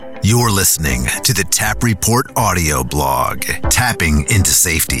You're listening to the Tap Report audio blog, Tapping into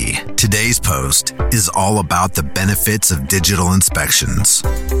Safety. Today's post is all about the benefits of digital inspections.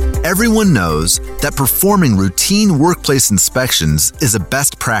 Everyone knows that performing routine workplace inspections is a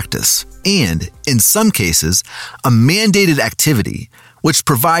best practice and, in some cases, a mandated activity, which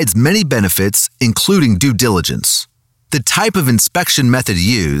provides many benefits, including due diligence. The type of inspection method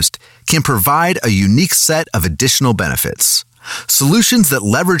used can provide a unique set of additional benefits. Solutions that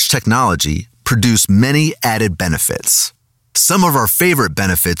leverage technology produce many added benefits. Some of our favorite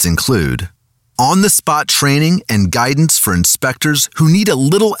benefits include on-the-spot training and guidance for inspectors who need a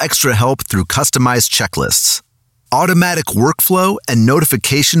little extra help through customized checklists. Automatic workflow and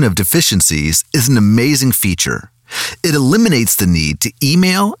notification of deficiencies is an amazing feature. It eliminates the need to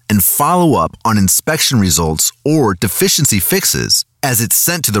email and follow up on inspection results or deficiency fixes, as it's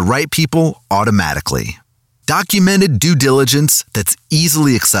sent to the right people automatically. Documented due diligence that's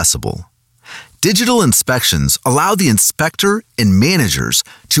easily accessible. Digital inspections allow the inspector and managers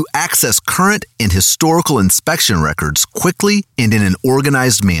to access current and historical inspection records quickly and in an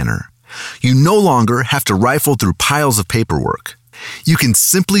organized manner. You no longer have to rifle through piles of paperwork. You can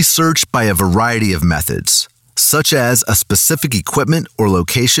simply search by a variety of methods, such as a specific equipment or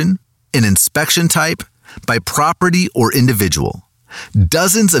location, an inspection type, by property or individual.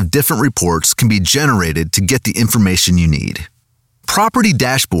 Dozens of different reports can be generated to get the information you need. Property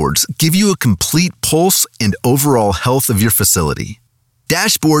dashboards give you a complete pulse and overall health of your facility.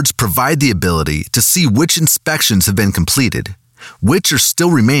 Dashboards provide the ability to see which inspections have been completed, which are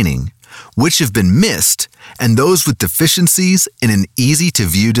still remaining, which have been missed, and those with deficiencies in an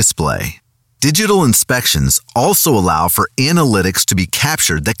easy-to-view display. Digital inspections also allow for analytics to be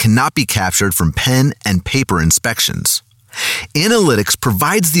captured that cannot be captured from pen and paper inspections. Analytics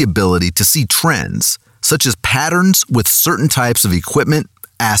provides the ability to see trends, such as patterns with certain types of equipment,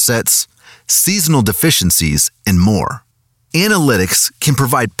 assets, seasonal deficiencies, and more. Analytics can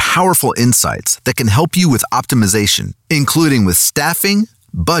provide powerful insights that can help you with optimization, including with staffing,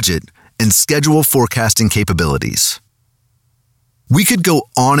 budget, and schedule forecasting capabilities. We could go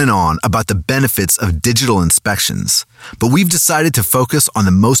on and on about the benefits of digital inspections, but we've decided to focus on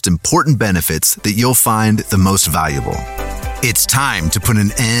the most important benefits that you'll find the most valuable. It's time to put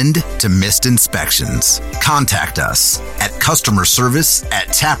an end to missed inspections. Contact us at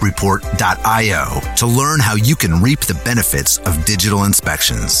customerservice@tapreport.io to learn how you can reap the benefits of digital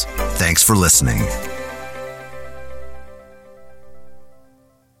inspections. Thanks for listening.